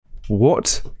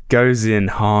What goes in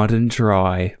hard and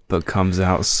dry but comes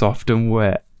out soft and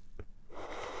wet?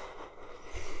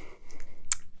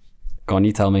 Go on,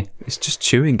 you tell me. It's just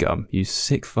chewing gum, you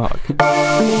sick fuck.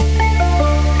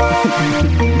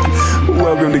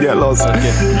 Welcome to Get Lost.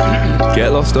 Get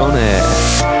Lost on Air.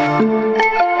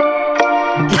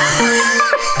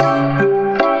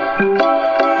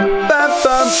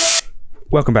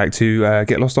 Welcome back to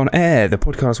Get Lost on Air, the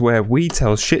podcast where we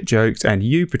tell shit jokes and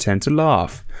you pretend to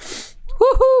laugh.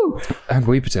 Woohoo! And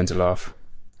we pretend to laugh.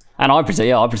 And I pretend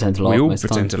to laugh. We all most of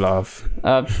the pretend time. to laugh.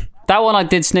 That one I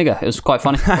did snigger. It was quite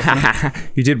funny.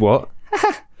 You did what?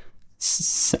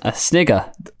 Snigger.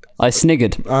 I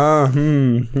sniggered.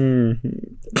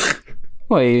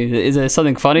 Wait, is there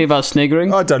something funny about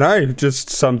sniggering? I don't know. Just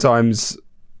sometimes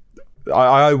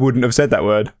I wouldn't have said that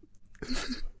word.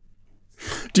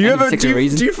 Do you ever do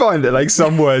you find that like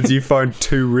some words you find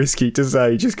too risky to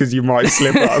say just because you might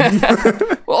slip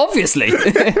up? Well, obviously.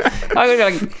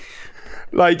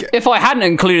 Like if I hadn't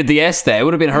included the S there, it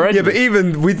would have been horrendous. Yeah, but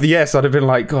even with the S, I'd have been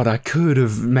like, God, I could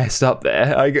have messed up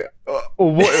there.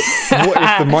 Or what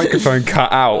if the microphone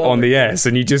cut out on the S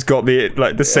and you just got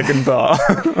the second bar?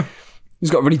 He's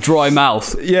got a really dry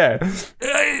mouth. Yeah.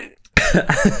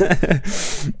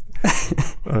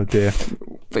 Oh dear.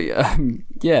 But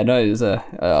yeah, no, it was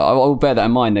I'll bear that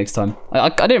in mind next time. I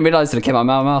didn't realise that it came out of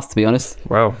my mouth, to be honest.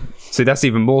 Well, see, that's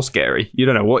even more scary. You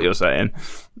don't know what you're saying.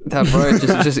 That bro,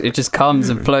 it just comes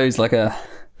and flows like a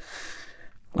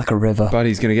river.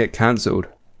 Buddy's gonna get cancelled.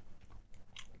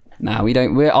 Nah, we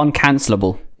don't. We're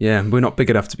uncancelable. Yeah, we're not big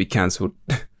enough to be cancelled.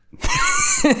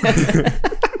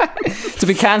 To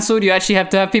be cancelled, you actually have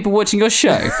to have people watching your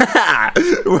show.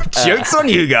 Joke's on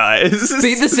you guys.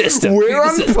 Beat the system. We're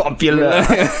unpopular.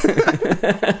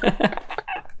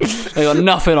 They got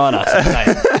nothing on us.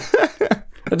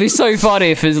 It'd be so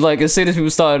funny if it's like as soon as people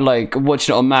started like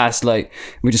watching it en masse, like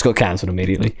we just got cancelled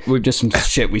immediately. With just some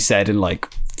shit we said in like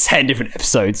 10 different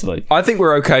episodes. Like I think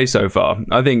we're okay so far.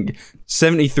 I think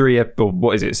 74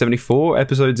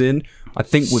 episodes in. I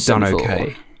think we've done 74.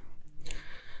 okay.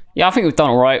 Yeah, I think we've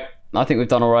done all right.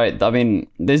 I mean,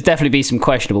 there's definitely been some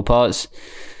questionable parts.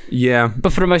 Yeah.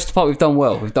 But for the most part, we've done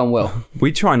well.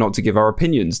 We try not to give our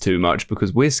opinions too much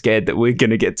because we're scared that we're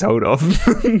going to get told off.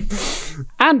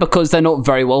 And because they're not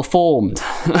very well formed.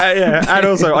 Yeah, and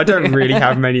also I don't really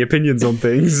have many opinions on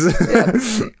things. Yeah.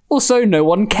 Also, no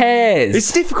one cares.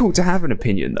 It's difficult to have an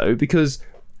opinion though because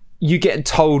you get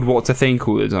told what to think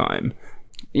all the time.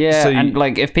 Yeah, So and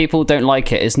like if people don't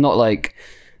like it, it's not like,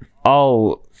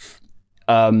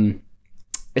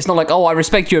 it's not like, I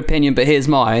respect your opinion, but here's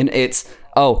mine. It's,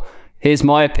 here's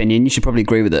my opinion. You should probably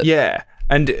agree with it. Yeah,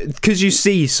 and because you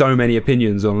see so many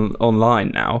opinions online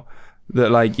now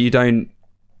that like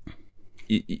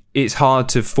it's hard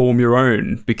to form your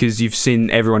own because you've seen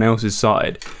everyone else's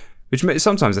side, which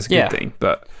sometimes that's a good thing,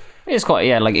 but it's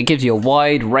quite, like it gives you a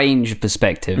wide range of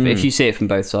perspective if you see it from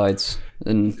both sides.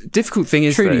 And difficult thing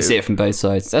is truly see it from both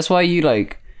sides. That's why you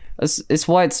it's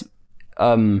why it's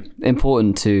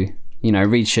important to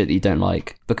read shit that you don't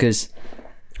like, because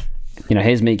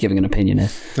here's me giving an opinion here.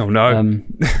 Oh no.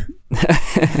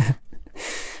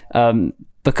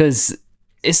 Because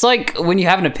it's like when you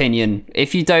have an opinion,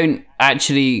 if you don't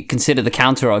actually consider the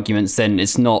counter arguments, then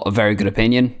it's not a very good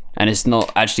opinion and it's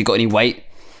not actually got any weight.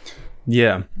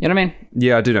 Yeah. You know what I mean?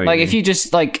 Yeah, I do know what you mean. If you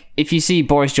just if you see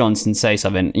Boris Johnson say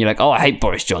something, you're like, I hate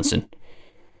Boris Johnson,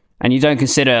 and you don't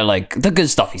consider like the good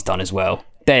stuff he's done as well,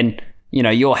 then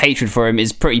your hatred for him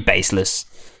is pretty baseless.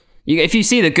 If you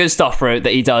see the good stuff that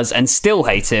he does and still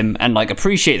hate him and like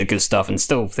appreciate the good stuff and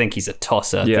still think he's a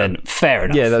tosser, then fair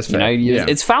enough. Yeah, that's fair.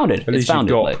 It's founded. At least you've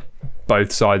got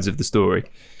both sides of the story.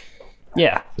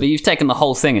 Yeah, but you've taken the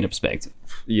whole thing into perspective.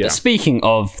 Yeah. But speaking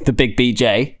of the big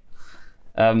BJ,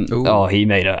 he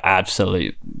made an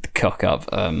absolute cock up.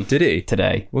 Did he?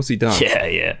 Today. What's he done?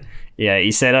 Yeah,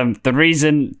 he said the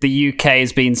reason the UK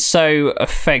has been so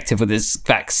effective with its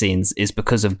vaccines is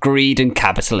because of greed and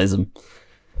capitalism.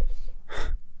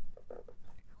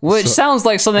 Which sounds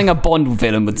like something a Bond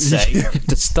villain would say,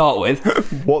 to start with.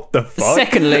 What the fuck?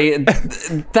 Secondly,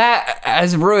 that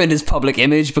has ruined his public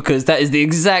image because that is the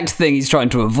exact thing he's trying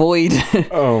to avoid.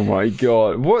 Oh my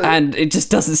god. What? And it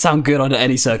just doesn't sound good under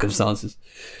any circumstances.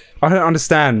 I don't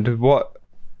understand what...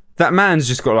 That man's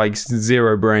just got like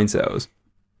 0 brain cells.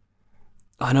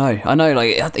 I know.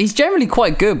 Like he's generally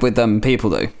quite good with people,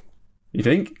 though. You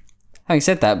think? Having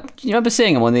said that, you remember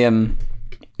seeing him on the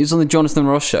he was on the Jonathan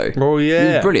Ross show. Oh yeah,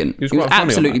 he was brilliant. He was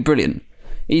absolutely brilliant.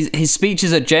 His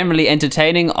speeches are generally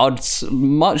entertaining. I'd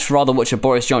much rather watch a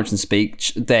Boris Johnson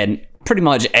speech than pretty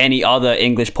much any other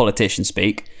English politician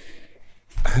speak.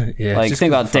 Yeah, like think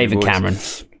about David Cameron.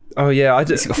 Oh yeah,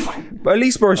 but at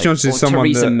least Boris Johnson is someone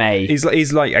Theresa that May.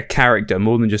 he's like a character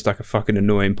more than just like a fucking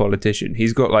annoying politician.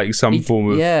 He's got like some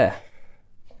form of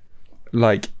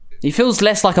like he feels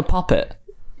less like a puppet.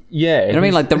 Yeah, you know what I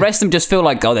mean? Like the rest of them just feel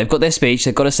like, oh, they've got their speech,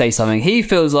 they've got to say something. He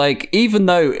feels like, even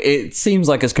though it seems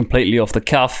like it's completely off the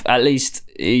cuff, at least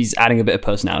he's adding a bit of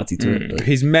personality to it.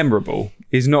 He's memorable.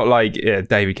 He's not like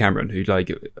David Cameron, who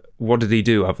like, what did he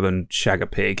do other than shag a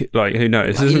pig? Like, who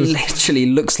knows? He literally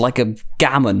looks like a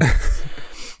gammon.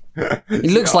 He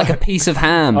looks like a piece of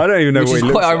ham. I don't even know what he looks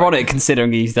like. Which is quite ironic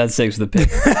considering he's had sex with a pig.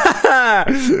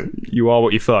 You are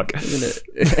what you fuck. As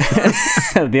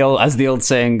the old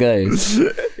saying goes.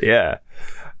 Yeah.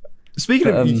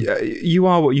 Speaking of, you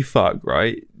are what you fuck,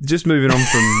 right? Just moving on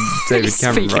from David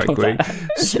Cameron right quick.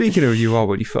 Speaking of you are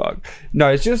what you fuck. No,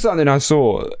 it's just something I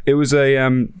saw. It was a...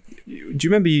 do you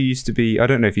remember you used to be... I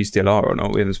don't know if you still are or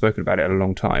not. We haven't spoken about it in a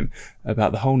long time.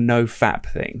 About the whole no fap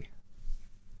thing.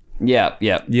 Yeah.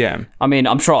 I mean,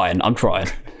 I'm trying.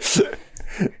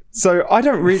 So I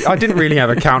didn't really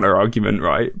have a counter argument,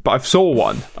 right? But I saw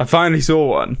one. I finally saw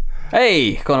one.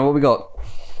 Hey, Connor, what we got?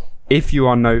 If you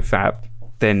are no fap,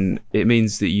 then it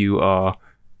means that you are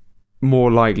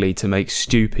more likely to make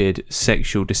stupid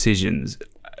sexual decisions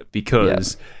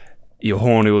because you're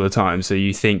horny all the time. So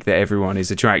you think that everyone is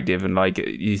attractive and like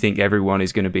you think everyone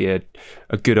is going to be a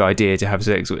good idea to have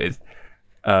sex with.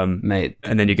 Mate,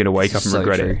 and then you're going to wake up and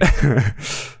regret it.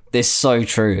 This is so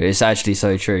true. It's actually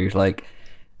so true. Like,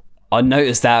 I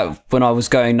noticed that when I was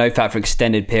going no fap for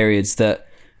extended periods that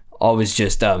I was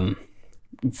just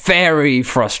very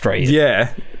frustrated.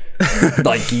 Yeah.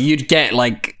 Like, you'd get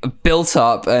like built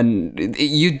up and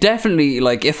you definitely,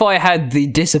 like, if I had the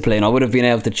discipline, I would have been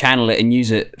able to channel it and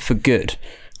use it for good.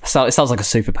 So it sounds like a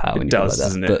superpower when you does,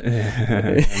 like that,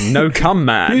 doesn't it? No cum,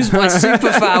 man. Use my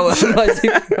superpower.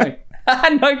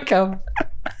 No cum.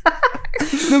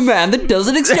 The man that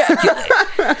doesn't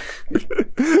ejaculate.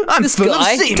 This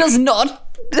guy does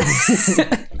not.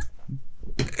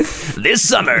 This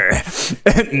summer,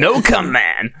 no cum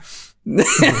man.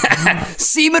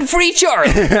 Semen free chart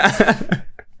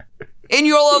in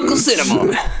your local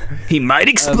cinema. He might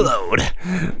explode.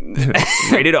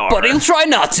 Rated R. But he'll try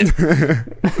not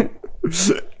to.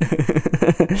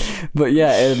 But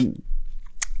yeah,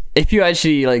 if you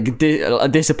actually like are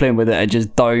disciplined with it and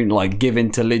just don't like give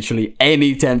in to literally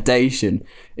any temptation,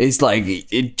 it's like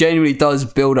it genuinely does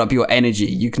build up your energy.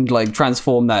 You can like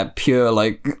transform that pure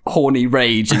like horny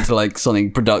rage into like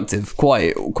something productive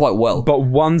quite well. But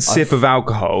one sip of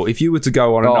alcohol, if you were to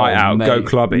go on a night out, go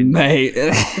clubbing, mate,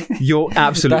 you're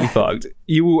absolutely fucked.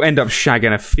 You will end up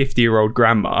shagging a 50-year-old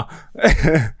grandma.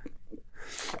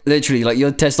 Literally, like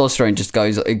your testosterone just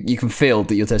goes. You can feel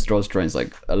that your testosterone is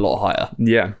like a lot higher.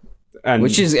 Yeah, and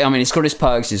which is, I mean, it's got its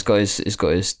perks. It's got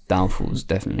its downfalls,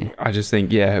 definitely. I just think,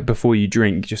 before you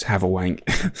drink, just have a wank.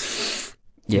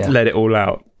 Yeah, let it all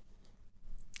out.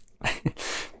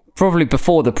 Probably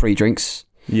before the pre-drinks.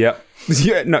 Yep.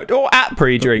 Yeah, no, or at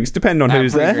pre-drinks, depending on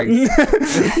who's there. You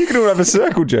can all have a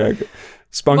circle jerk.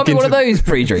 Might be one of those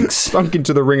pre-drinks. Spunk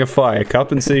into the Ring of Fire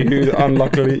cup and see who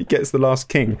unluckily gets the last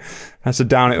king. Has to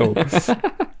down it all.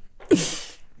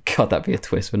 God, that'd be a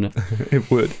twist, wouldn't it?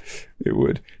 It would.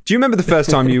 Do you remember the first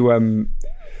time you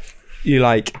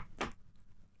like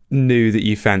knew that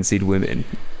you fancied women?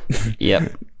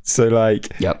 Yep. So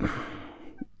like. Yep.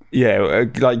 Yeah,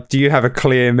 like, do you have a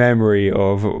clear memory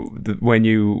of when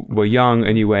you were young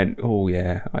and you went, "Oh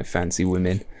yeah, I fancy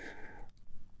women"?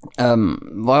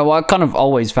 Well, I kind of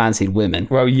always fancied women.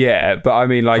 Well, yeah, but I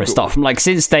mean, like, stuff from like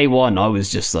since day one, I was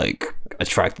just like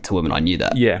attracted to women. I knew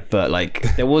that. Yeah, but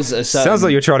like there was a certain. Sounds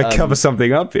like you're trying to cover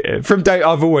something up here. From day,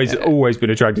 I've always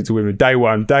been attracted to women. Day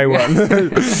one.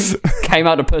 Came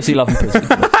out of pussy loving pussy.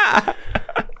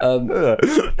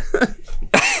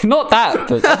 Not that,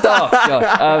 but oh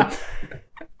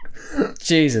god,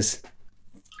 Jesus.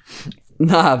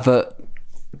 Nah, but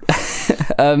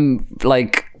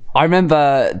like. I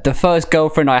remember the first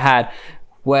girlfriend I had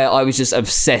where I was just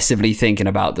obsessively thinking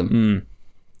about them.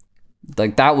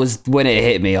 Like, that was when it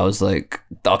hit me. I was like,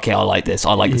 okay, I like this.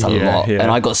 I like this a lot. Yeah. And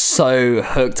I got so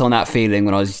hooked on that feeling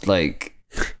when I was like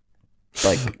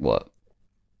what?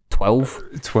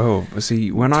 12? 12. See,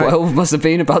 12 must have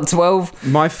been about 12.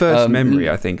 My first memory,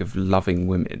 I think, of loving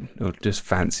women or just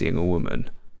fancying a woman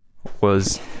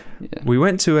was we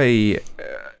went to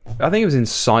I think it was in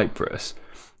Cyprus,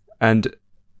 and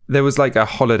there was like a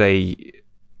holiday, it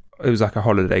was like a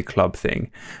holiday club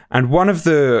thing. And one of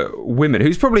the women,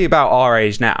 who's probably about our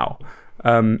age now,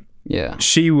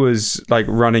 she was like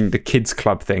running the kids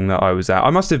club thing that I was at. I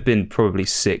must have been probably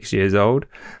 6 years old.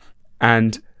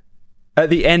 And at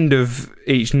the end of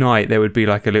each night, there would be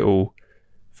like a little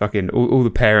fucking all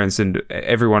the parents and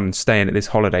everyone staying at this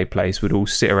holiday place would all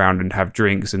sit around and have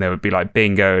drinks, and there would be like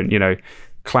bingo and, you know,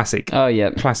 classic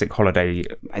holiday.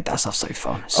 Mate, that stuff's so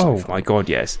fun. Fun. My god,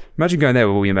 yes. Imagine going there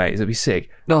with all your mates. It'd be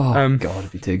sick. God,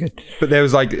 it'd be too good. But there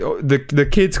was like the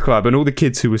kids club and all the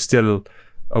kids who were still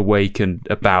awake and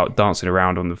about, dancing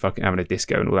around on the fucking, having a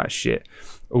disco and all that shit.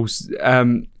 Also,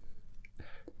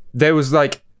 there was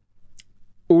like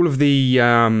all of the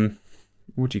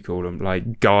what do you call them,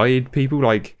 like guide people,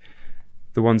 like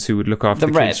the ones who would look after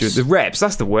the reps. kids. The reps,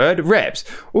 that's the word. Reps.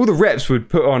 All the reps would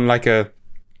put on like a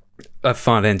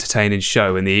fun, entertaining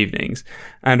show in the evenings,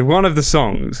 and one of the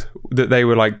songs that they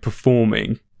were like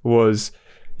performing was,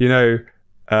 you know,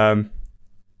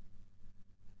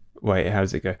 wait, how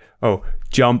does it go? Oh,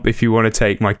 jump if you want to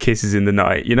take my kisses in the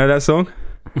night. You know that song?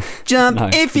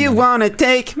 Jump if you want to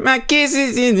take my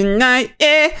kisses in the night,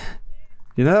 yeah.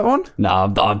 You know that one?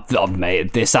 No, I've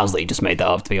made this. Sounds like you just made that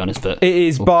up, to be honest. But it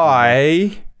is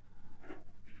by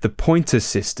the Pointer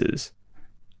Sisters.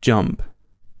 Jump.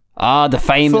 The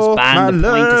famous For band, the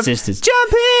Pointer love, Sisters.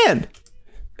 Jump in.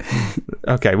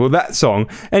 Okay, well, that song.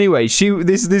 Anyway,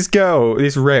 this girl,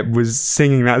 this rep was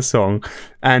singing that song,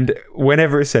 and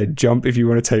whenever it said "jump if you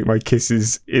want to take my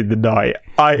kisses in the night,"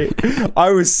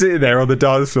 I was sitting there on the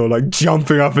dance floor, like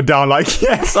jumping up and down, like,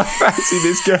 yes, I fancy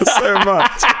this girl so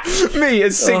much. Me, a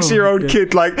 6-year-old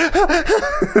kid, like.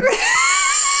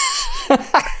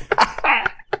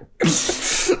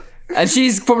 And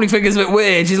she's probably thinking it's a bit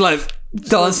weird. She's like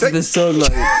dancing this song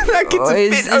like,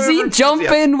 is he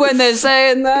jumping when they're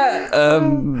saying that?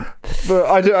 But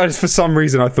I for some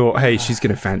reason I thought, hey, she's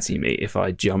gonna fancy me if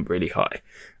I jump really high.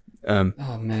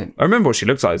 Oh man, I remember what she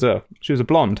looks like as well. She was a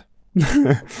blonde.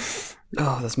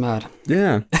 Oh, that's mad.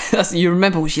 Yeah. You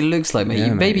remember what she looks like, mate.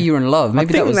 Yeah, maybe you're in love.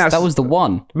 Maybe that was the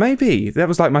one. Maybe that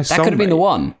was like my soulmate. That could have been the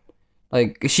one.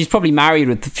 Like, she's probably married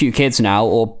with a few kids now,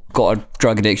 or got a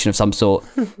drug addiction of some sort.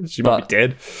 She might be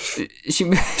dead. She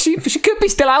could be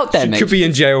still out there, mate. She could be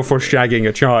in jail for shagging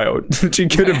a child. She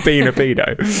could have been a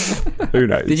pedo. Who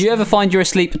knows? Did you ever find you were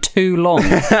asleep too long?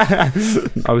 I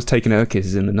was taking her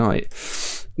kisses in the night.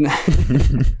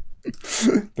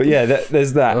 But yeah,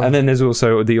 there's that. And then there's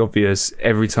also the obvious,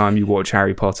 every time you watch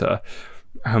Harry Potter,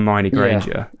 Hermione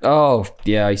Granger. Yeah. Oh,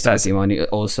 yeah, I used to see Hermione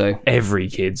also. Every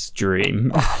kid's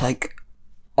dream. Like,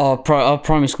 our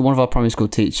primary school, one of our primary school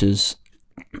teachers,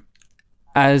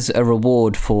 as a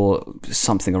reward for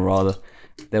something or rather,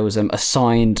 there was a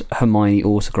signed Hermione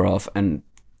autograph, and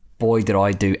boy, did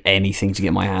I do anything to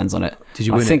get my hands on it. Did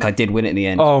you win it? I think I did win it in the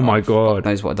end. Oh my God. God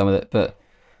knows what I've done with it, but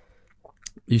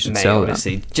you should sell it.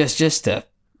 Just to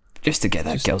get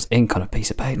that girl's ink on a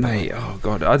piece of paper. Mate, oh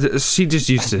God. She just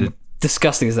used to...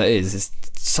 Disgusting as that is, it's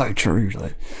so true.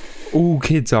 Like, all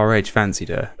kids our age fancied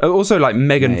her. Also, like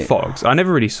Megan Fox. I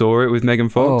never really saw it with Megan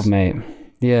Fox. Oh, mate.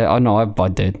 Yeah, I know. I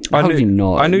did. How did you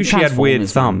not? I knew she had weird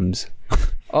thumbs.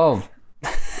 Oh.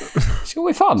 She's got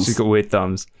weird thumbs? She's got weird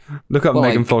thumbs. Look up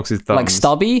Megan Fox's thumbs. Like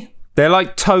stubby? They're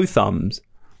like toe thumbs.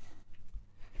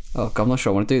 Oh, God, I'm not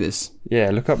sure I want to do this.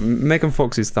 Yeah, look up Megan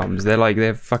Fox's thumbs.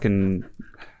 They're fucking...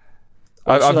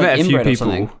 I've met a few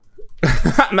people...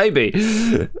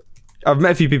 Maybe. I've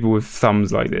met a few people with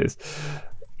thumbs like this.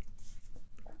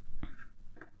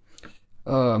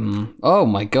 Oh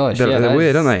my gosh. They're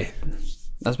weird, aren't they?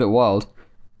 That's a bit wild.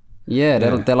 Yeah,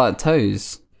 they're like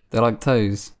toes. They're like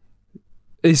toes.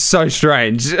 It's so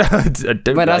strange.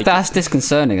 That's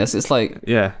disconcerting. It's like...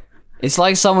 Yeah. It's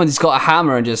like someone's got a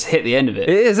hammer and just hit the end of it.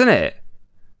 It is, isn't it?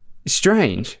 It's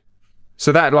strange.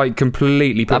 So that like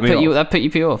completely put me off. That put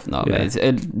you off? No, yeah.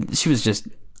 Man. She was just...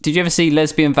 Did you ever see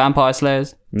Lesbian Vampire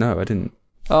Slayers? No, I didn't.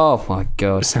 Oh my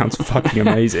God. It sounds fucking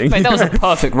amazing. Mate, that was a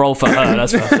perfect role for her,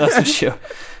 that's for sure.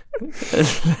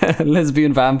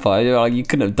 Lesbian vampire. Like, you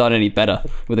couldn't have done any better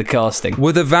with the casting.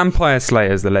 Were the Vampire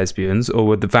Slayers the lesbians, or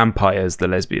were the vampires the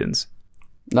lesbians?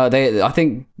 No, I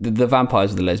think the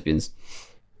vampires were the lesbians.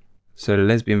 So the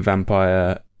lesbian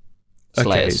vampire...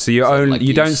 Slayers. Okay, so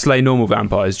you don't slay normal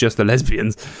vampires, just the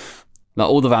lesbians. No,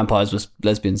 all the vampires were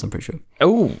lesbians, I'm pretty sure.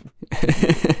 Oh.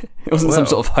 It wasn't some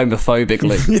sort of homophobic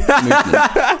movement.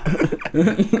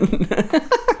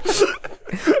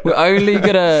 We're only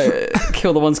gonna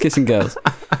kill the ones kissing girls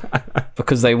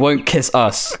because they won't kiss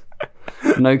us.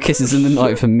 No kisses in the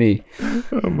night for me.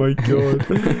 Oh my God.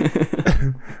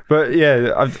 But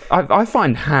yeah, I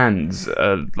find hands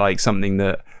like something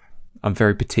that I'm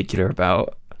very particular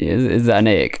about. Is that an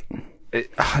ick?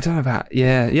 I don't know about...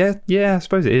 Yeah, I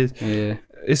suppose it is. Yeah.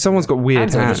 If someone's got weird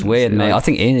hands... Are just weird, mate. I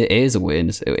think ears are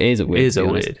weird. Ears are weird. Ears are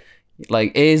weird.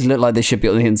 Like, ears look like they should be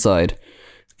on the inside.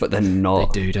 but they're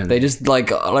not. They do, don't they? Just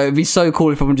like it'd be so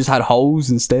cool if everyone just had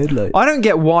holes instead. Like, I don't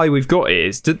get why we've got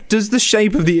ears. Does the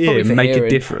shape of the ear Probably for make a hearing.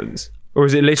 difference? Or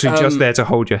is it literally just there to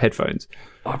hold your headphones?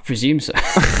 I presume so.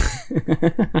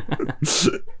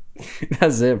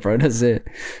 That's it, bro. That's it.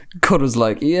 God was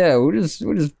like, yeah, we'll just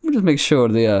make sure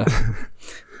the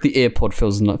ear pod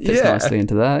fits nicely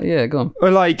into that. Yeah, go on.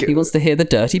 Or like, He wants to hear the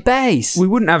dirty bass. we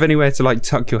wouldn't have anywhere to like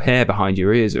tuck your hair behind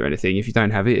your ears or anything if you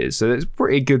don't have ears. So it's a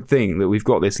pretty good thing that we've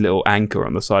got this little anchor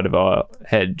on the side of our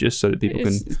head just so that people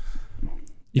can.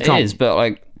 You It can't. is, but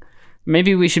like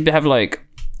maybe we should have like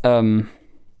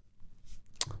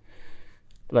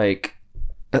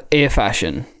ear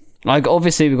fashion. Like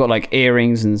obviously we've got like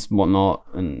earrings and whatnot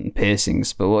and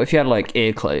piercings, but what if you had like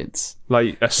ear clothes?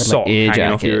 Like a sock ear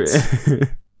hanging off your jackets.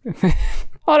 ear.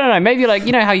 I don't know. Maybe like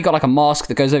you know how you got like a mask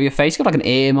that goes over your face. You got like an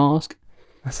ear mask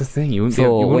That's the thing. You wouldn't for be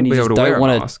able, you when wouldn't you be just able to wear don't a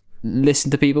want mask. to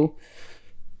listen to people.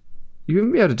 You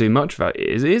wouldn't be able to do much without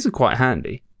ears. Ears are quite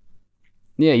handy.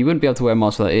 Yeah, you wouldn't be able to wear a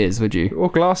mask without ears, would you? Or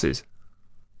glasses.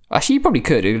 Actually, you probably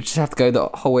could. It would just have to go the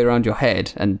whole way around your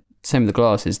head, and same with the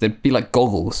glasses. They'd be like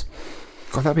goggles.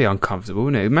 God, that'd be uncomfortable,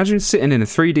 wouldn't it? Imagine sitting in a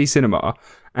 3D cinema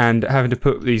and having to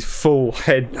put these full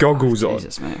head goggles on.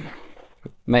 Jesus,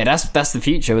 mate, that's the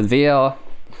future with VR.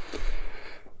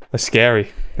 That's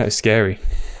scary. That is scary.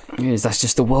 Yes, that's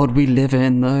just the world we live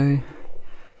in, though.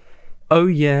 Oh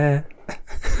yeah.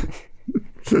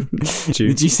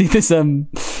 Did you see this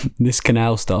this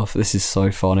canal stuff? This is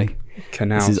so funny.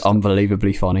 Canal. This is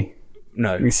unbelievably funny.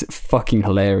 No. It's fucking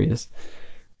hilarious.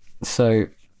 So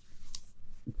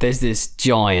there's this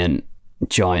giant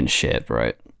ship,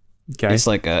 right? Okay. It's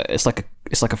like a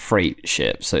freight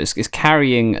ship. So it's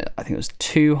carrying, I think it was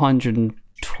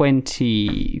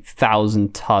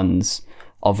 220,000 tons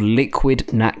of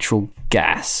liquid natural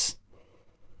gas.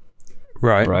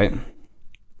 Right. Right.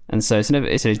 And so it's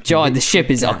a giant. The ship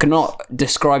is. I cannot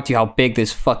describe to you how big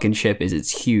this fucking ship is.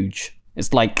 It's huge.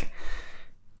 It's like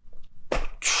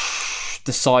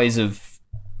the size of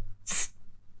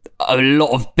a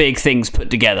lot of big things put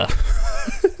together.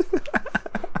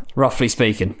 Roughly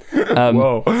speaking.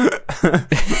 Whoa.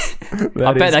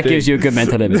 I bet that gives you a good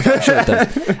mental image. I'm sure it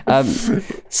does.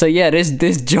 So yeah,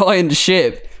 this giant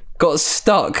ship got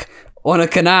stuck on a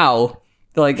canal.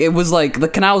 Like it was like the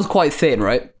canal was quite thin,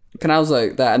 right? Canals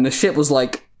like that, and the ship was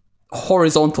like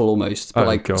horizontal almost, but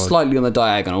like God. slightly on the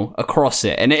diagonal across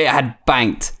it, and it had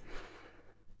banked,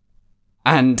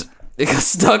 and it got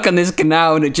stuck on this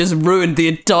canal, and it just ruined the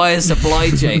entire supply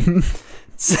chain.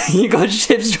 So you got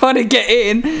ships trying to get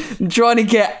in, trying to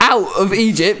get out of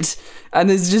Egypt, and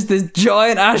there's just this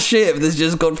giant ass ship that's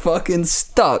just got fucking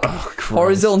stuck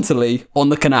horizontally on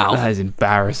the canal. That is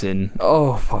embarrassing.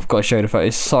 Oh, I've got to show you the photo.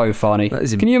 It's so funny. That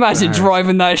is Can you imagine embarrassing.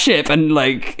 driving that ship and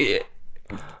like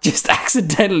just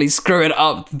accidentally screwing it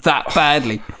up that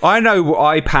badly? I know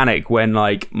I panic when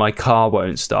like my car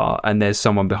won't start and there's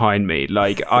someone behind me.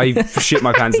 Like I shit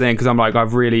my pants then because I'm like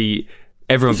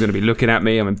everyone's going to be looking at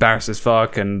me. I'm embarrassed as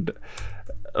fuck and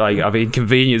like I've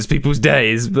inconvenienced people's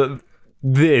days. But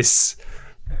that's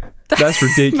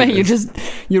ridiculous.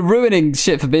 Mate, you're ruining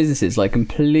shit for businesses like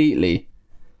completely.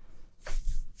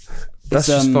 That's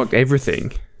just fucked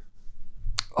everything.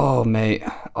 Oh mate,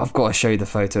 I've got to show you the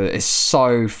photo. It's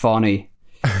so funny.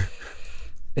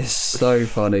 It's so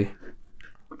funny.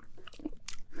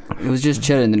 It was just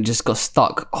chilling and it just got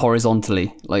stuck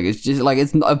horizontally. Like it's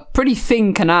a pretty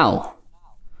thin canal.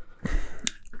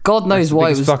 God knows why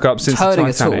it was fuck up since the turning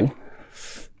at Titanic. all.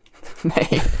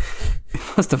 Mate, it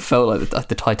must have felt like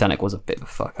the Titanic was a bit of a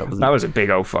fuck up, wasn't That was a big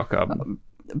old fuck up.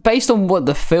 it? Based on what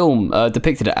the film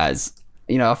depicted it as,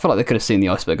 you know, I feel like they could have seen the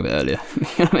iceberg a bit earlier. You know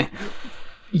what I mean?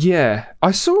 Yeah,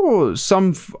 I saw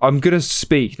some. I'm gonna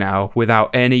speak now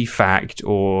without any fact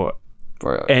or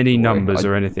Bro, any don't worry. numbers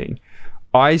or anything.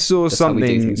 I saw how we do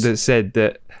something things. that said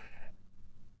that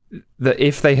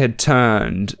if they had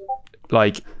turned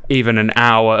like even an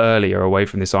hour earlier away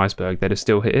from this iceberg, they'd have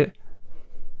still hit it.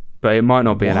 But it might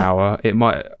not be an hour. It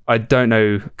might. I don't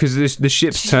know because the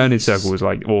ship's turning circle was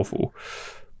like awful.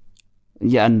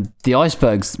 Yeah, and the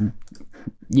icebergs,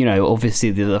 you know,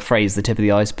 obviously the phrase "the tip of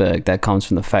the iceberg" that comes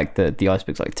from the fact that the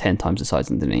iceberg's like 10 times the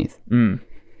size underneath.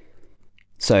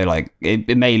 So like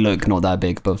it may look not that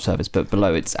big above surface, but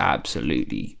below it's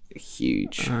absolutely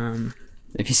huge.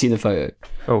 If you see the photo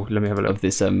Oh, let me have a look. of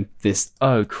this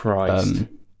Oh Christ!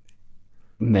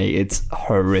 mate, it's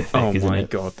horrific. Oh isn't my it?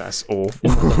 God, that's awful.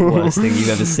 The worst thing you've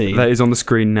ever seen. That is on the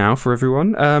screen now for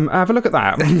everyone. Have a look at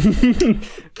that.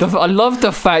 I love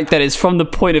the fact that it's from the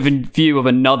point of view of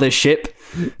another ship.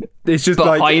 it's just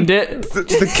behind like it.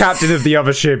 the captain of the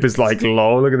other ship is like,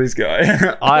 lol, look at this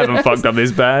guy. I haven't fucked up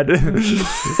this bad.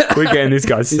 We're getting this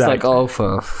guy sacked. He's like, oh,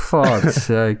 for fuck's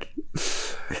sake.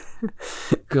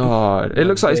 God, it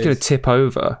looks like it's going to tip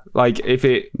over. Like if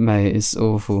it, mate, it's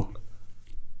awful.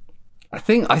 I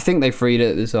think they freed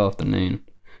it this afternoon.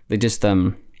 They just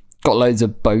got loads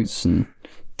of boats and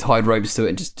tied ropes to it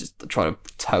and just try to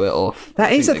tow it off.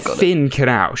 That is a thin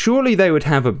canal. Surely they would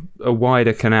have a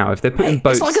wider canal if they're putting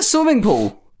boats. It's like a swimming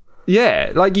pool.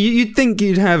 Yeah, like you'd think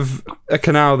you'd have a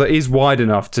canal that is wide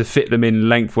enough to fit them in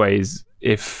lengthways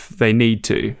if they need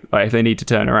to, like if they need to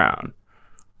turn around.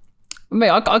 Mate,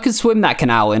 I could swim that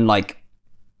canal in like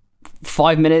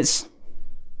 5 minutes.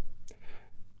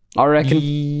 I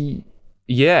reckon.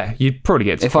 Yeah, you'd probably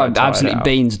get to if I quite tired absolutely out.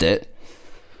 beansed it.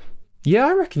 Yeah,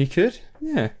 I reckon you could.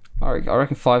 Yeah, I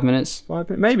reckon 5 minutes. 5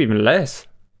 minutes, maybe even less.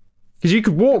 Because you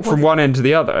could walk from one end to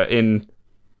the other in.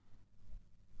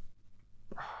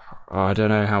 Oh, I don't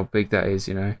know how big that is.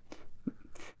 You know.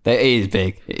 It is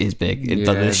big. It is big.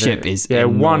 The ship is. Yeah,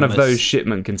 enormous. One of those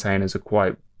shipment containers are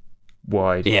quite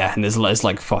wide. Yeah, and there's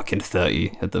like fucking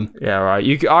 30 of them. Yeah,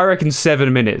 right. I reckon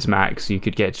 7 minutes max you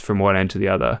could get from one end to the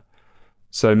other.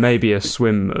 So maybe a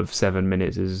swim of 7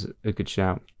 minutes is a good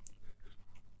shout.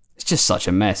 It's just such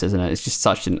a mess, isn't it? It's just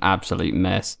such an absolute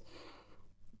mess.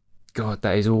 God,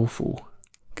 that is awful.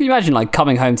 Can you imagine like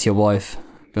coming home to your wife,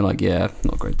 being like, "Yeah,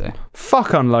 not a great day."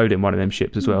 Fuck unloading one of them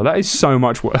ships as well. That is so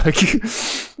much work.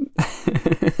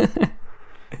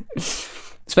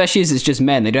 Especially as it's just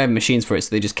men. They don't have machines for it,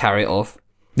 so they just carry it off.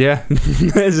 Yeah,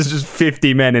 there's just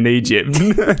 50 men in Egypt.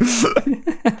 They've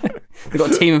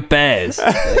got a team of bears.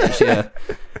 They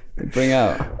bring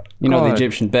out. You know what the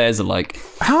Egyptian bears are like.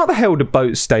 How the hell do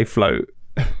boats stay afloat?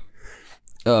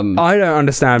 I don't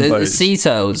understand boats. Sea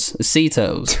turtles.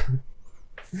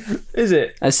 Is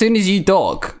it? As soon as you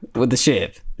dock with the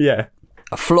ship, yeah,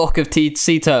 a flock of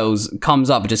sea turtles comes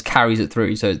up and just carries it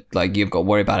through. So like you've got to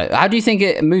worry about it. How do you think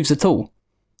it moves at all?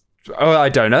 Oh, I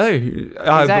don't know.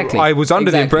 Exactly. I was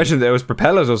under the impression that there was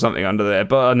propellers or something under there,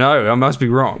 but no, I must be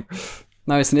wrong.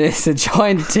 No, it's a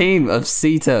giant team of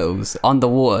sea turtles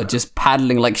underwater just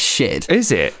paddling like shit.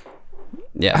 Is it?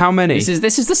 Yeah. How many?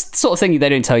 This is the sort of thing they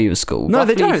don't tell you at school. No,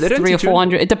 they don't. They don't. 300 or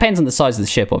 400. It depends on the size of the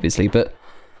ship, obviously, but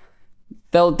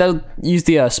they'll use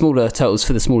the smaller turtles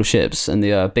for the smaller ships and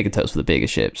the bigger turtles for the bigger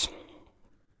ships.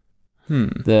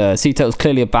 The sea turtles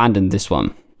clearly abandoned this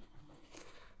one.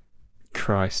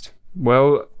 Christ.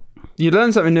 Well, you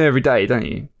learn something new every day, don't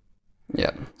you?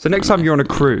 Yeah. So next time you're on a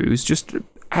cruise, just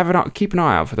keep an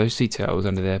eye out for those sea turtles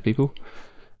under there, people.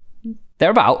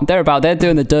 They're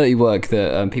doing the dirty work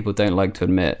that people don't like to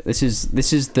admit. This is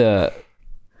the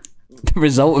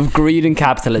result of greed and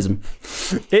capitalism.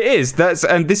 It is.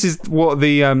 This is what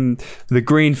the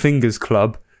Green Fingers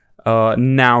Club are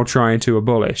now trying to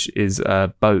abolish is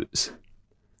boats.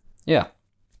 Yeah.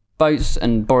 Boats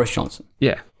and Boris Johnson.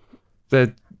 Yeah.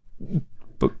 They're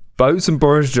boats and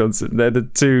Boris Johnson. They're the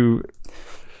two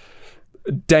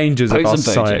dangers of our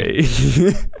society.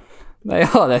 They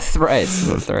are. They're threats.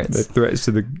 They're threats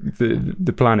to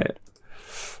the planet.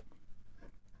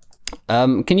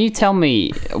 Can you tell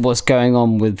me what's going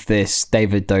on with this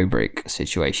David Dobrik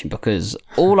situation? Because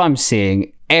all I'm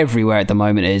seeing everywhere at the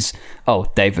moment is, oh,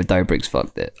 David Dobrik's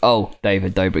fucked it. Oh,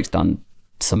 David Dobrik's done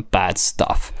some bad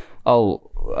stuff. Oh,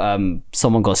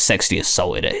 someone got sexually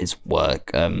assaulted at his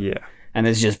work. Yeah. And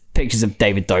there's just pictures of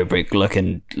David Dobrik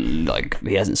looking like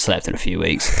he hasn't slept in a few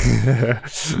weeks.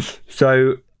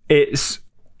 So it's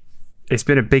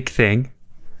been a big thing.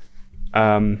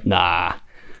 Nah.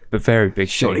 But very big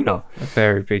Surely thing. not. A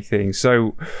very big thing.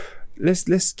 So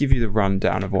let's give you the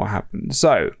rundown of what happened.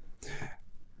 So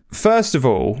first of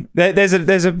all, there's a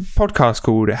podcast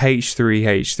called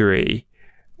H3H3.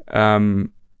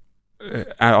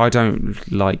 I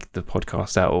don't like the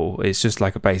podcast at all. It's just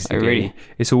like really?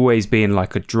 It's always been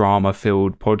like a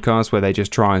drama-filled podcast where they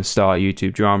just try and start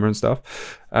YouTube drama and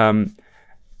stuff.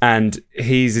 And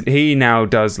he now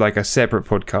does like a separate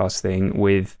podcast thing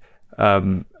with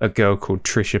a girl called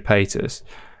Trisha Paytas.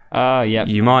 Yeah.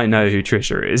 You might know who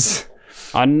Trisha is.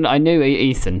 I knew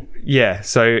Ethan. Yeah,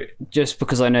 so just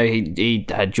because I know he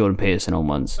had Jordan Peterson on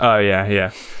once. Oh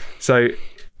yeah. So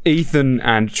Ethan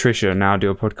and Trisha now do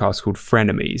a podcast called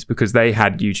Frenemies because they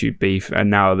had YouTube beef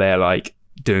and now they're like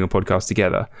doing a podcast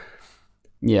together.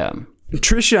 Yeah.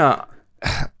 Trisha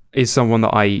is someone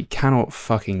that I cannot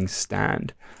fucking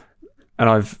stand. And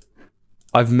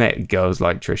I've met girls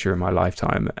like Trisha in my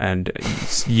lifetime, and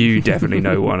you definitely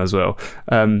know one as well.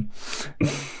 And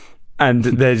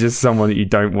they're just someone that you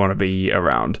don't want to be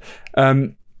around.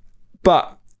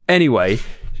 But anyway,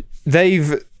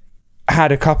 they've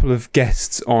had a couple of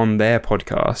guests on their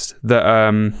podcast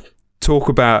that talk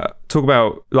about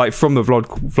like from the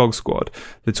vlog squad,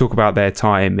 that talk about their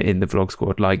time in the vlog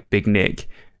squad, like Big Nick,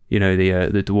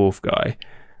 the dwarf guy.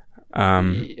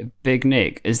 Big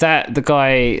Nick, is that the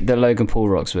guy that Logan Paul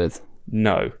rocks with?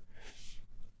 No.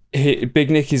 Big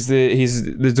Nick is he's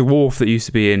the dwarf that used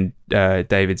to be in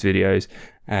David's videos,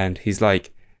 and he's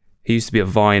like, he used to be a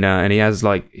viner, and he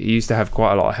used to have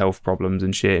quite a lot of health problems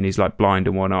and shit, and he's like blind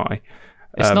in one eye.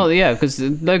 It's not, because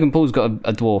Logan Paul's got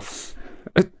a dwarf.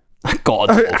 God,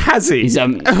 has he? He's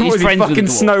was friends he fucking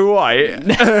with Snow White?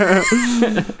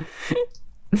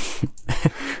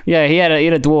 Yeah, he had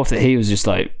a dwarf that he was just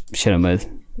like chilling with,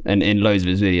 and in loads of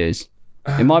his videos.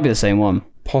 It might be the same one.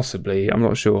 Possibly, I'm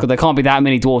not sure. Because there can't be that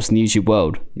many dwarfs in the YouTube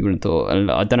world. You wouldn't have thought.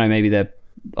 I don't know. Maybe they're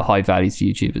high value to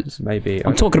YouTubers. Maybe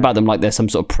I'm talking about them like they're some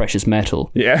sort of precious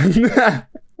metal. Yeah.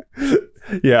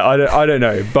 Yeah, I don't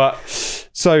know. But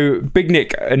so Big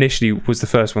Nick initially was the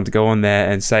first one to go on there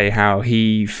and say how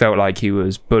he felt like he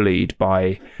was bullied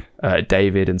by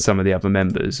David and some of the other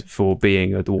members for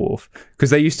being a dwarf, because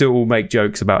they used to all make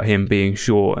jokes about him being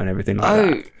short and everything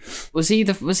like that. Was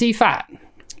he fat?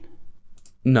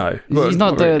 No, He's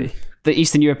not really. the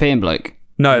Eastern European bloke.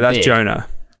 No, that's big. Jonah.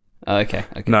 Oh, okay.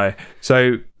 No,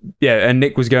 so yeah, and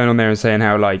Nick was going on there and saying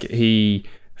how like he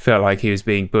felt like he was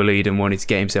being bullied and wanted to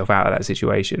get himself out of that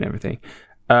situation and everything.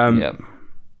 Yeah.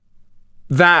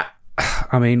 That,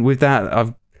 I mean, with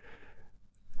that,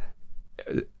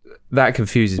 that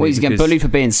confuses me. What, he's getting bullied for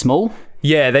being small?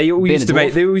 Yeah, they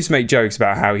always make jokes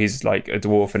about how he's like a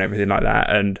dwarf and everything like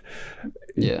that, and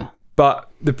yeah. But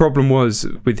the problem was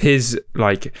with his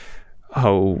like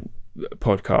whole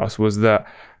podcast was that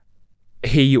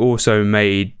he also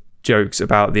made jokes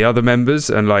about the other members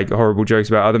and like horrible jokes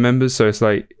about other members. So it's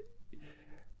like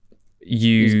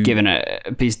he's given it,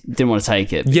 but he didn't want to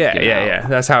take it. Yeah.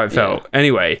 That's how it felt. Yeah.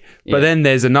 Anyway, but then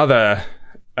there's another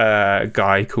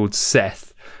guy called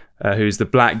Seth, who's the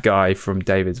black guy from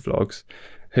David's vlogs,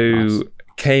 who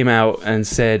came out and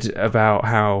said about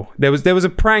how there was a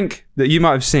prank that you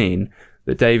might have seen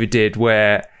that David did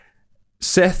where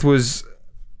Seth was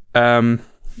David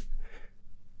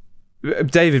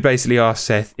basically asked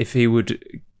Seth if he would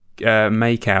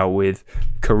make out with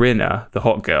Corinna, the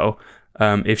hot girl,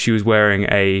 if she was wearing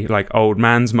a like old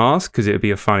man's mask, because it would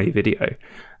be a funny video,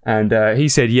 and he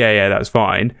said yeah that's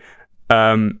fine,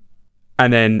 and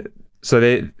then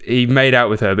he made out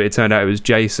with her, but it turned out it was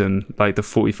Jason, like the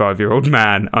 45-year-old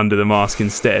man under the mask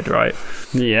instead, right?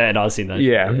 Yeah, I've seen that.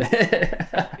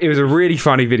 Yeah. It was a really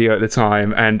funny video at the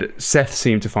time, and Seth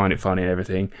seemed to find it funny and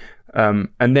everything. And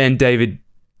then David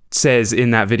says in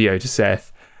that video to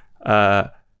Seth,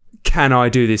 can I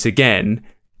do this again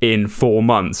in 4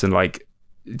 months and like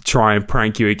try and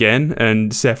prank you again?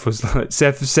 And Seth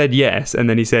said yes, and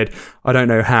then he said, I don't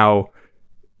know how,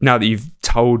 now that you've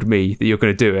told me that you're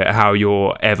going to do it, how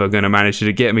you're ever going to manage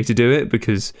to get me to do it,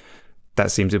 because that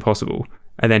seems impossible.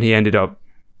 And then he ended up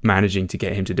managing to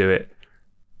get him to do it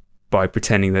by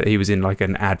pretending that he was in like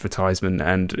an advertisement,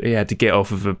 and he had to get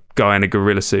off of a guy in a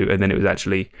gorilla suit, and then it was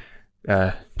actually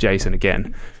Jason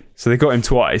again. So they got him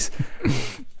twice.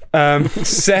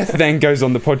 Seth then goes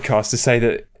on the podcast to say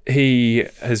that he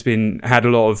has had a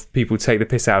lot of people take the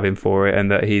piss out of him for it,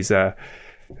 and that he's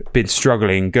been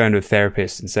struggling going to a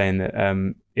therapist and saying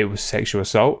that it was sexual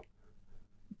assault.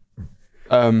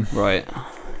 Right.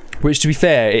 Which, to be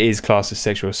fair, it is classed as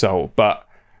sexual assault, but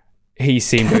he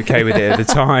seemed okay with it at the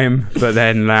time, but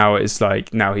then now it's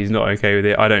like, now he's not okay with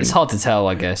it. It's hard to tell,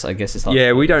 I guess. It's hard.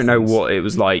 Yeah, we don't know what it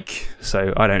was like,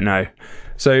 so I don't know.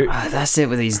 So that's it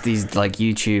with these like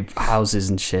YouTube houses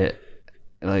and shit.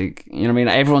 Like, you know what I mean?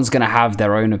 Everyone's gonna have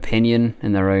their own opinion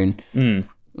and their own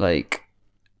like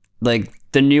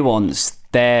the nuance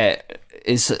there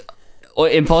is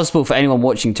impossible for anyone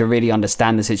watching to really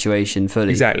understand the situation fully.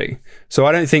 Exactly. So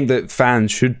I don't think that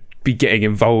fans should be getting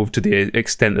involved to the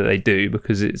extent that they do,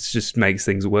 because it just makes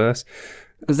things worse.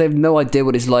 Because they have no idea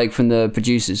what it's like from the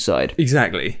producer's side.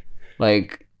 Exactly.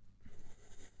 Like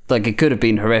it could have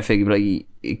been horrific, but like,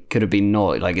 it could have been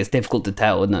not. Like, it's difficult to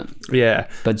tell, isn't it? Yeah.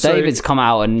 But David's come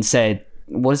out and said,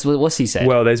 what's he said?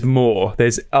 Well, there's more.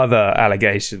 There's other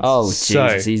allegations. Oh,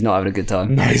 Jesus, he's not having a good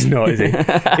time. No, he's not, is he?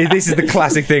 This is the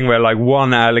classic thing where like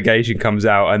one allegation comes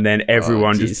out and then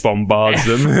everyone just bombards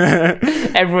them.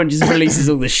 Everyone just releases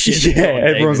all the shit. Yeah,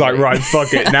 everyone's like, right,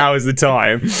 fuck it, now is the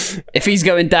time. If he's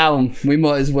going down, we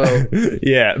might as well.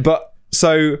 Yeah, but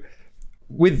so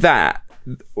with that,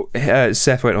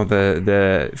 Seth went on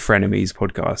the Frenemies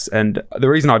podcast, and the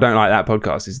reason I don't like that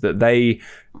podcast is that they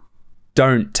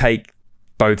don't take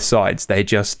both sides. They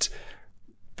just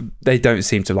they don't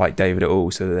seem to like David at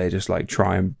all, so they just like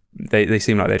try and they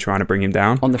seem like they're trying to bring him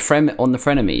down on the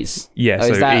frenemies. Yeah,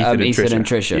 so is that Ethan and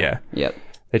Trisha? Yeah, yep.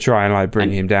 They try and like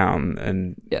bring him down,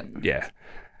 and yeah.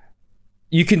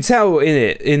 You can tell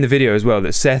in the video as well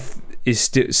that Seth is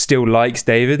still likes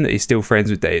David, and that he's still friends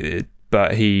with David,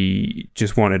 but he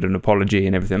just wanted an apology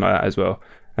and everything like that as well.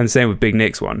 And the same with Big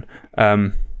Nick's one.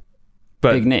 But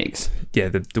Big Nick's? Yeah,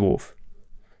 the dwarf.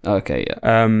 Okay,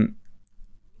 yeah.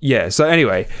 Yeah, so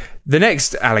anyway, the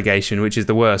next allegation, which is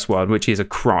the worst one, which is a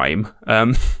crime,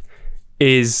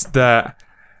 is that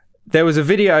there was a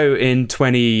video in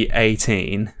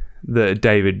 2018 that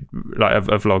David, like a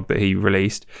vlog that he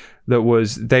released, that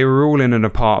was, they were all in an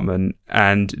apartment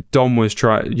and Dom was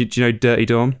trying, do you know Dirty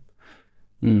Dom?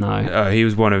 No. He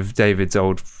was one of David's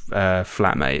old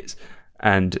flatmates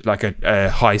and like a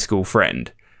high school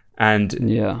friend. And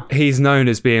he's known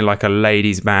as being like a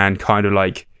ladies' man, kind of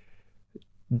like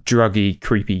druggy,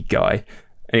 creepy guy.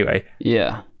 Anyway,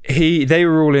 they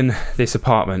were all in this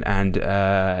apartment, and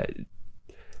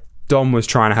Dom was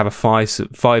trying to have a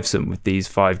fivesome with these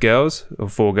 4 girls.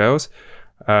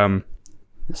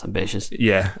 That's ambitious.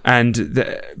 Yeah,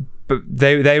 and but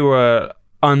they were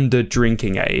under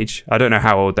drinking age. I don't know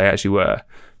how old they actually were,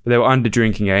 but they were under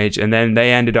drinking age, and then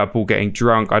they ended up all getting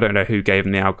drunk. I don't know who gave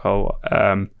them the alcohol,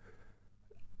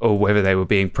 or whether they were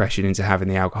being pressured into having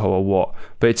the alcohol or what.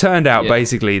 But it turned out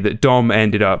basically that Dom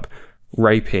ended up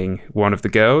raping one of the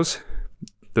girls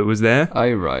that was there.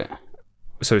 Oh, right.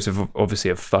 So it's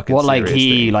obviously a fucking what, like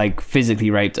he thing. Like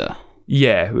physically raped her?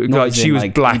 Yeah, like she was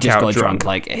blackout drunk.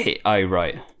 Oh,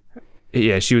 right.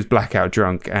 Yeah, she was blackout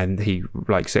drunk, and he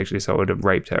like sexually assaulted and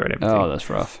raped her and everything. Oh, that's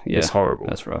rough. Yeah, it's horrible.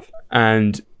 That's rough.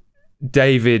 And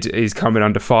David is coming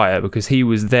under fire because he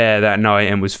was there that night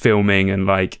and was filming, and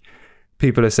like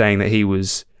people are saying that he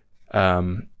was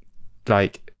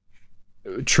like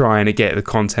trying to get the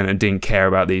content and didn't care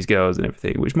about these girls and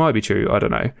everything, which might be true. I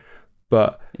don't know,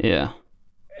 but yeah.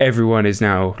 Everyone is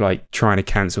now like trying to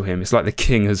cancel him. It's like the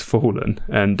king has fallen,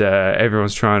 and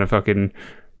everyone's trying to fucking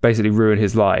basically ruin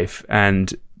his life.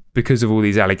 And because of all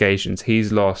these allegations,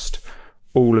 he's lost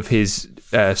all of his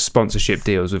sponsorship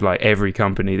deals with like every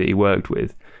company that he worked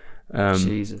with.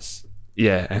 Jesus.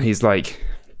 Yeah, and he's like,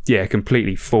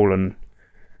 completely fallen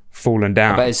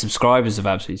down. I bet his subscribers have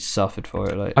absolutely suffered for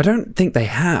it. Like, I don't think they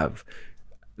have.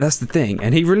 That's the thing.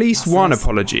 And he released one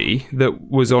apology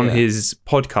that was on his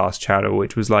podcast channel,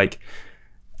 which was like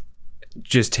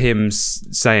just him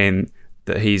saying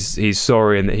that he's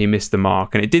sorry and that he missed the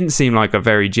mark. And it didn't seem like a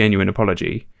very genuine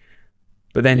apology.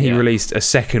 But then he released a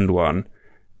second one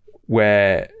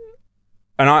where,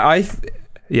 and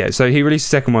so he released a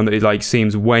second one that like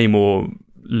seems way more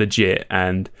legit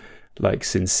and like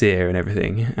sincere and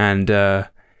everything. And the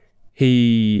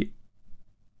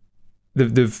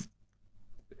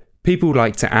people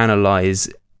like to analyze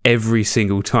every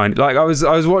single time. Like I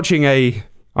was watching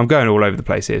I'm going all over the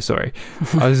place here. Sorry.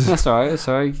 That's all right.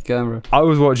 Sorry, go on, bro. I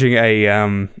was watching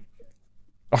a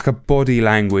like a body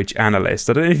language analyst.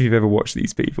 I don't know if you've ever watched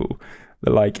these people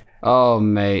that like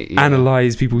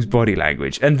analyze people's body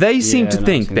language, and they seem to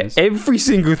think that every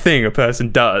single thing a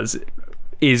person does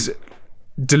is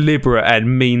deliberate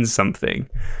and means something.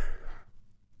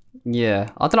 Yeah,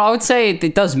 I don't know. I would say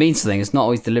it does mean something. It's not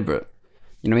always deliberate.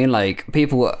 You know what I mean? Like,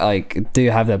 people like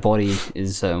do have their body in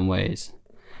certain ways.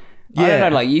 Yeah. I don't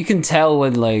know, like you can tell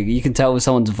with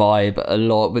someone's vibe a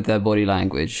lot with their body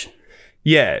language.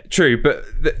 Yeah, true. But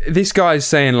this guy's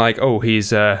saying like, oh, he's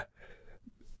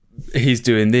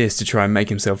doing this to try and make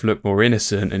himself look more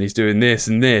innocent, and he's doing this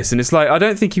and this, and it's like I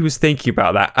don't think he was thinking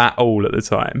about that at all at the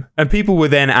time. And people were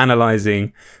then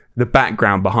analysing the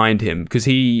background behind him because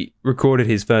he recorded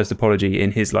his first apology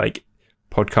in his like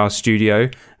podcast studio,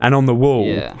 and on the wall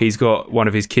he's got one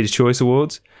of his Kids' Choice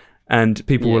Awards, and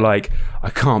people were like, I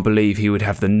can't believe he would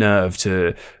have the nerve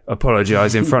to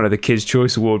apologize in front of the Kids'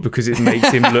 Choice Award because it makes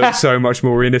him look so much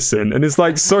more innocent. And it's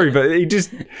like, sorry, but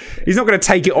he's not going to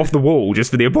take it off the wall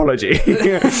just for the apology.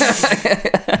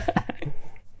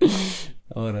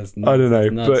 Oh, that's nuts. I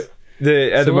don't know, but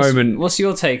at the moment, what's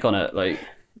your take on it? Like,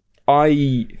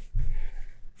 I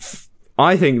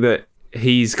think that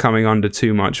he's coming under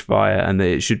too much fire, and that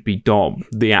it should be Dom,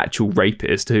 the actual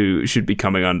rapist, who should be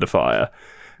coming under fire.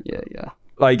 Yeah.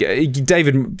 Like,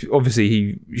 David, obviously,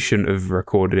 he shouldn't have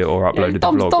recorded it or uploaded the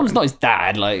vlog. Dom's not his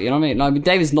dad, like, you know what I mean? Like,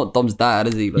 David's not Dom's dad,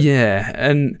 is he? Like, yeah,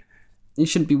 and he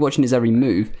shouldn't be watching his every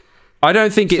move. I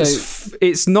don't think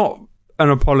it's not an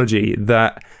apology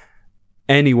that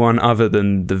anyone other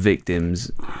than the victims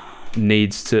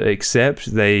needs to accept.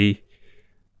 They,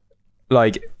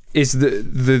 like, it's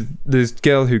the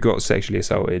girl who got sexually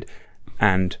assaulted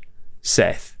and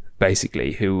Seth.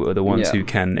 basically, who are the ones who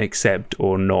can accept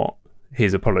or not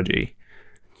his apology.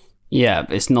 Yeah,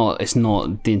 it's not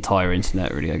the entire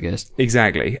internet, really, I guess.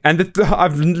 Exactly. And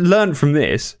I've learned from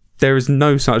this, there is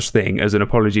no such thing as an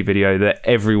apology video that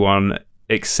everyone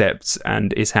accepts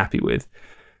and is happy with.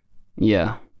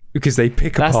 Yeah. Because they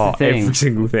pick apart every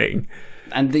single thing.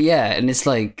 And and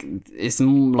it's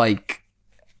more like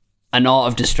an art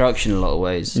of destruction in a lot of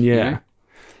ways. Yeah. You know?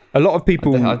 A lot of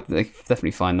people... I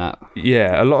definitely find that.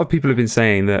 Yeah, a lot of people have been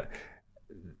saying that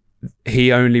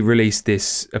he only released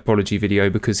this apology video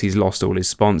because he's lost all his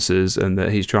sponsors and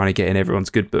that he's trying to get in everyone's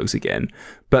good books again.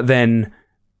 But then,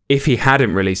 if he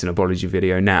hadn't released an apology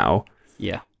video now...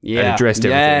 and addressed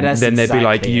everything, then they'd be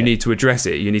like, you need to address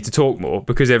it, you need to talk more,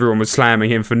 because everyone was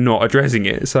slamming him for not addressing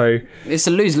it. So it's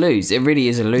a lose-lose. It really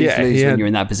is a lose-lose when you're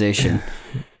in that position.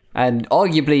 And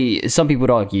arguably, some people would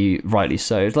argue, rightly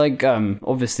so. It's like,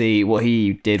 obviously, what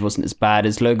he did wasn't as bad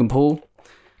as Logan Paul.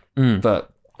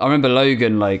 But I remember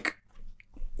Logan, like,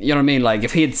 you know what I mean? Like,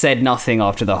 if he had said nothing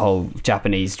after the whole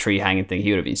Japanese tree hanging thing, he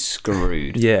would have been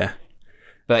screwed. Yeah.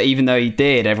 But even though he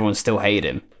did, everyone still hated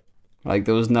him. Like,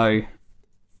 there was no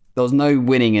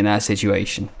winning in that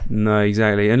situation. No,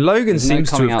 exactly. And Logan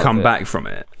seems to have come back from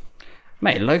it.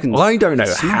 Mate, Logan. Well, I don't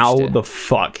know how the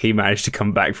fuck he managed to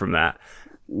come back from that.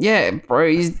 Yeah,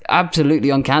 bro, he's absolutely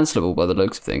uncancelable by the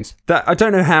looks of things. I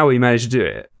don't know how he managed to do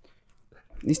it.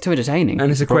 He's too entertaining.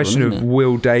 And it's a question of,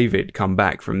 will David come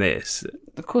back from this?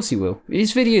 Of course he will.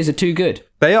 His videos are too good.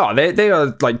 They are. They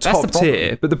are like top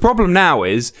tier. But the problem now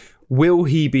is, will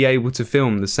he be able to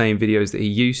film the same videos that he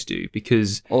used to?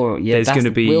 Because there's going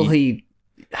to be... Will he...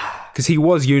 Because he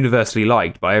was universally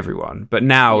liked by everyone. But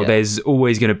now there's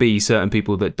always going to be certain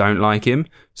people that don't like him.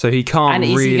 So he can't And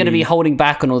is he going to be holding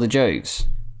back on all the jokes?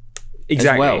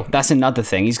 Exactly. As well. That's another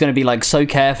thing. He's going to be like so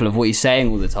careful of what he's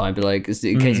saying all the time, but like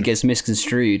in case it gets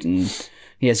misconstrued and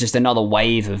he has just another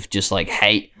wave of just like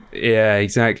hate. Yeah,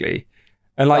 exactly.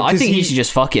 And like, I think he should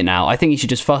just fuck it now. I think he should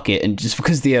just fuck it, and just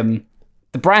because the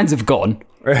brands have gone.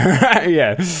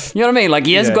 Yeah. You know what I mean? Like,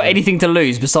 he hasn't got anything to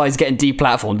lose besides getting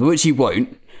deplatformed, which he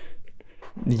won't.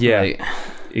 Yeah,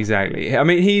 exactly. I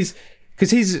mean,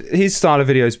 because his style of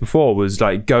videos before was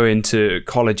like going to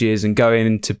colleges and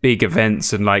going to big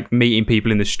events and like meeting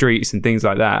people in the streets and things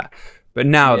like that. But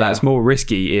now that's more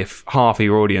risky if half of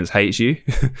your audience hates you.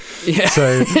 Yeah.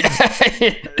 So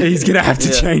he's going to have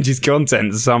to change his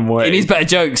content some way. He needs better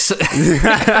jokes.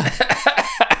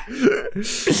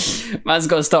 Man's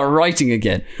got to start writing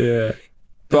again. Yeah.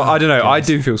 But I don't know. I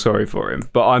do feel sorry for him.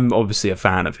 But I'm obviously a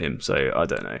fan of him, so I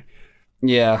don't know.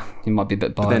 Yeah, he might be a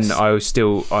bit biased. But then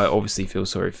I obviously feel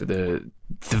sorry for the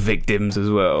victims as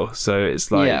well. So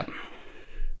it's like...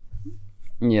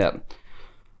 Yeah.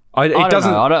 I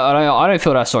don't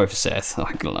feel that sorry for Seth.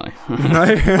 I'm gonna lie.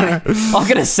 I'm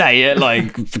gonna say it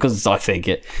because I think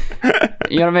it.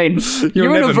 You know what I mean?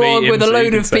 You're in a vlog with a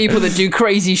load of people that do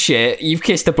crazy shit. You've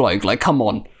kissed a bloke. Like, come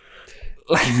on.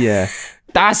 Yeah.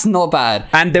 That's not bad.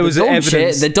 And there was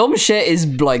evidence. The dumb shit is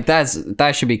like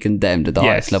that should be condemned at the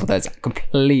highest level. That's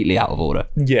completely out of order.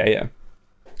 Yeah, yeah.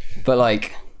 But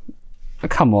like,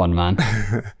 come on, man.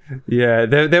 Yeah,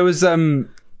 there was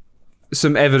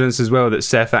some evidence as well that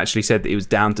Seth actually said that he was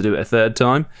down to do it a third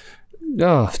time.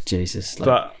 Oh Jesus!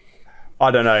 But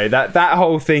I don't know. That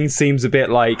whole thing seems a bit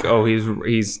like, oh,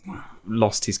 he's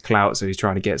lost his clout, so he's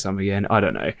trying to get some again. I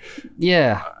don't know.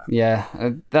 Yeah.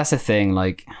 That's the thing.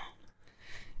 Like,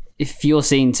 if you're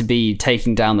seen to be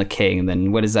taking down the king,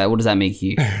 then what does that make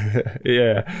you?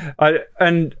 Yeah.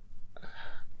 And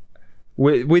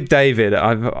with David,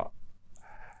 I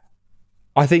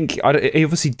think he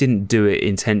obviously didn't do it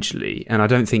intentionally, and I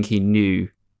don't think he knew,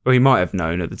 or he might have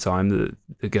known at the time that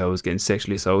the girl was getting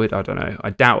sexually assaulted. I don't know. I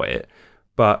doubt it,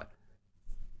 but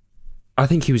I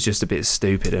think he was just a bit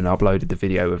stupid and uploaded the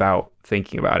video without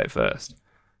thinking about it first.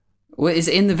 Well, is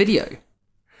it in the video?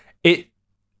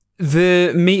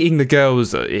 The meeting the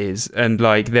girls is, and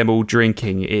like them all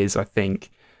drinking is, I think.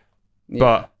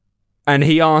 Yeah. And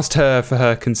he asked her for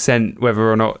her consent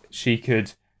whether or not he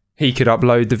could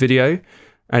upload the video,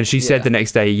 and she said the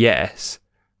next day yes.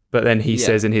 But then he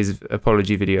says in his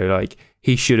apology video, like,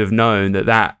 he should have known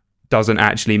that doesn't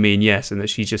actually mean yes, and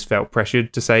that she just felt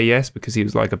pressured to say yes because he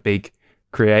was like a big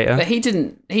creator. But he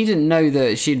didn't know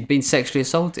that she'd been sexually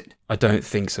assaulted. I don't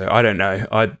think so. I don't know.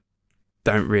 I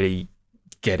don't really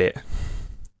get it.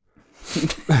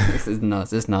 This is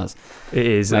nuts. It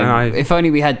is. If only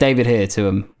we had David here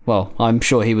to well, I'm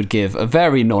sure he would give a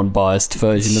very non-biased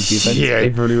version of the event. Yeah, he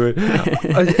probably would.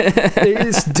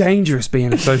 It's dangerous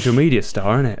being a social media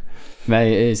star, isn't it?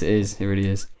 Mate, it is. It really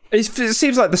is. It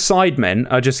seems like the Sidemen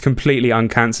are just completely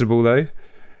uncancelable, though.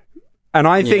 And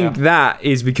I think that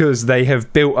is because they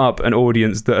have built up an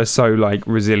audience that are so like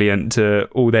resilient to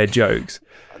all their jokes.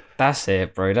 That's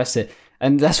it, bro. That's it.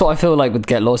 And that's what I feel like with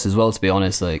Get Lost as well, to be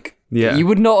honest. Like, yeah, you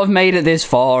would not have made it this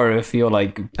far if you're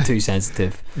like too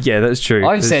sensitive. Yeah, that's true.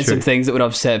 I've said some things that would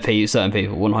upset certain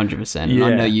people, 100%. And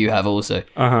I know you have also.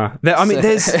 I mean,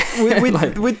 there's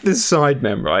with the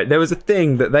Sidemen, right? There was a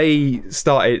thing that they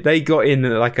started. They got in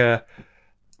like a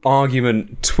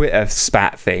argument Twitter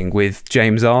spat thing with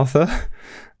James Arthur.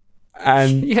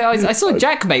 And yeah, I saw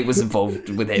Jackmate was involved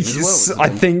with him as well. I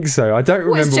think so. I don't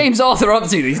remember. What is James Arthur up to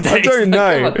these days? I don't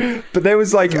know. But there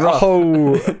was like a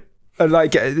whole...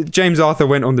 like James Arthur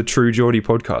went on the True Geordie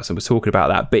podcast and was talking about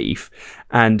that beef.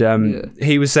 And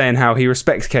he was saying how he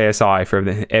respects KSI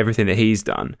for everything that he's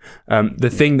done.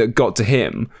 The thing that got to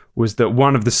him was that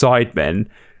one of the Sidemen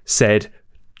said,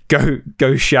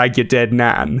 go shag your dead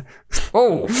nan.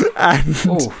 Oh. And...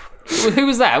 Who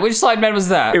was that? Which Sideman was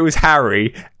that? It was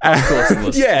Harry. Of course it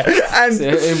was. Yeah,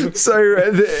 and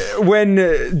so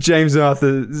when James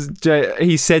Arthur,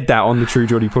 he said that on the True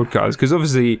Geordie podcast, because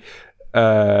obviously,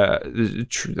 I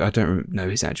don't know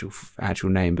his actual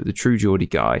name, but the True Geordie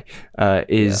guy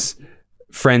is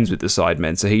friends with the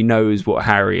Sidemen, so he knows what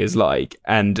Harry is like,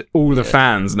 and all the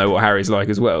fans know what Harry's like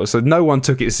as well. So no one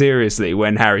took it seriously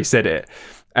when Harry said it.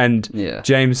 And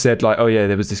James said, like, oh yeah,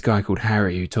 there was this guy called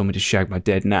Harry who told me to shag my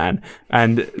dead nan.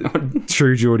 And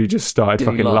True Geordie just started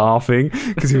fucking laughing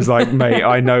because he was like, mate,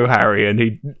 I know Harry,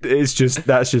 and that's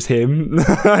just him.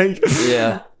 Like,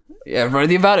 yeah, bro.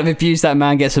 The amount of abuse that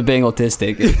man gets for being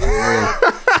autistic is real.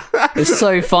 It's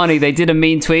so funny. They did a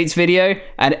mean tweets video,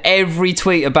 and every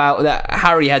tweet about that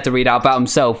Harry had to read out about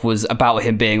himself was about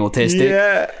him being autistic.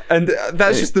 Yeah, and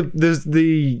that's just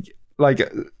the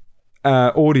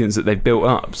audience that they've built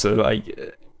up. So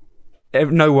like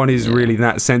no one is really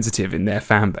that sensitive in their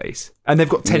fan base, and they've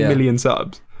got 10 million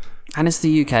subs, and it's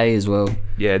the UK as well.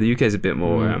 Yeah, the UK is a bit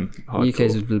more hardcore. UK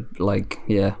is like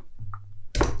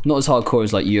not as hardcore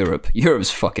as like Europe's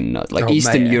fucking nuts, like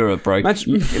Eastern Europe, bro.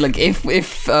 Like if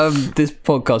this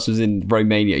podcast was in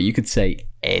Romania, you could say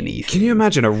anything. Can you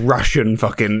imagine a Russian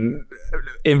fucking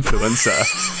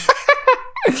influencer?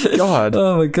 God.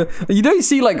 Oh my god. You don't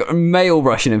see like male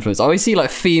Russian influencers. I always see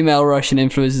like female Russian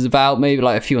influencers about, maybe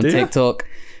like a few on TikTok.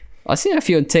 I see a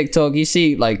few on TikTok. You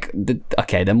see like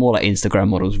they're more like Instagram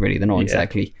models really. They're not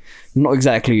exactly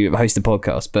hosting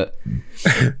podcasts, but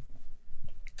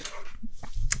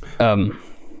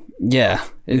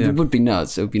it would be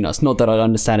nuts. It would be nuts. Not that I'd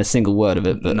understand a single word of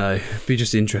it, but no, it'd be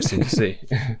just interesting to see.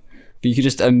 But you could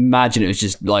just imagine it was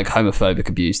just like homophobic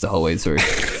abuse the whole way through.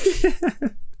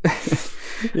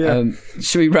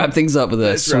 Should we wrap things up with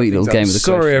a sweet little game of the questions?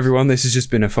 Sorry everyone, this has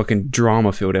just been a fucking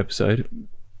drama-filled episode.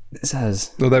 This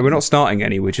has. Although we're not starting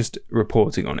any, we're just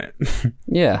reporting on it.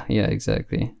 yeah,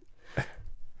 exactly.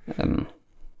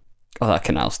 That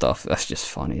canal stuff, that's just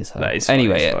funny as hell.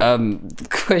 Anyway,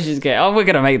 questions game. We're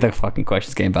gonna make the fucking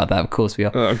questions game about that. Of course we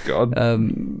are. Oh god.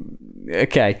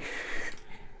 Okay.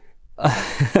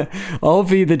 I'll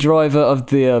be the driver of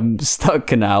the stuck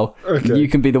canal. Okay. You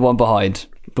can be the one behind.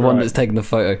 The one that's taking the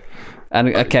photo.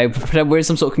 And okay, pretend we're in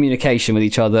some sort of communication with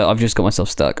each other. I've just got myself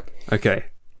stuck. Okay.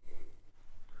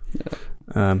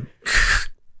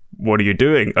 What are you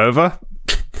doing? Over?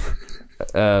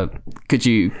 Could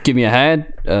you give me a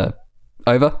hand?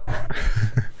 Over?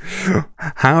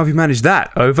 How have you managed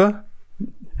that? Over?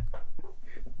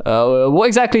 What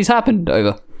exactly has happened?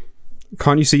 Over?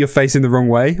 Can't you see you're facing the wrong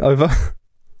way? Over?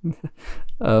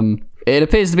 It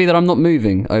appears to be that I'm not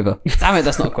moving. Over. Damn it,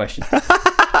 that's not a question.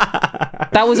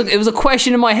 It was a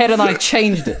question in my head and I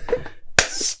changed it.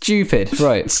 Stupid.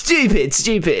 Right. Stupid.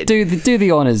 Do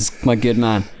the honours, my good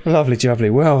man. Lovely,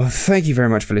 jubbly. Well, thank you very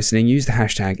much for listening. Use the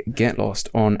hashtag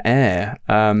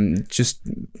 #GetLostOnAir. Just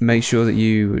make sure that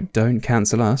you don't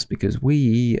cancel us because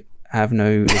we have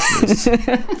no listeners.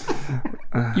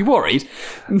 You worried?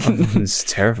 I'm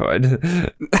terrified.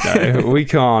 No, we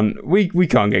can't. We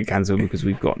can't get cancelled because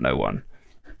we've got no one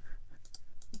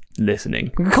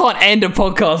listening. We can't end a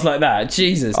podcast like that.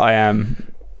 Jesus. I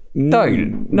am.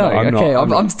 Don't. No. I'm okay.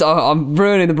 not. I'm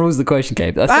ruining the rules of the question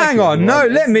game. Hang on. No.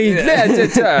 Let me.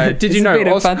 Did you know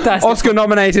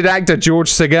Oscar-nominated actor George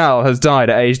Segal has died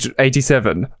at age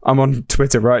 87? I'm on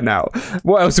Twitter right now.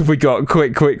 What else have we got?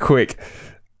 Quick.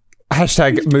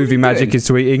 Hashtag movie magic is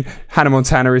tweeting. Hannah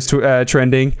Montana is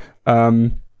trending.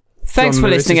 Thanks for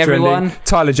listening, everyone.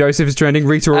 Tyler Joseph is trending.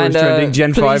 Rita Ora is trending.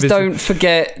 Gen 5 is. Please don't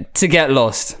forget to get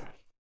lost.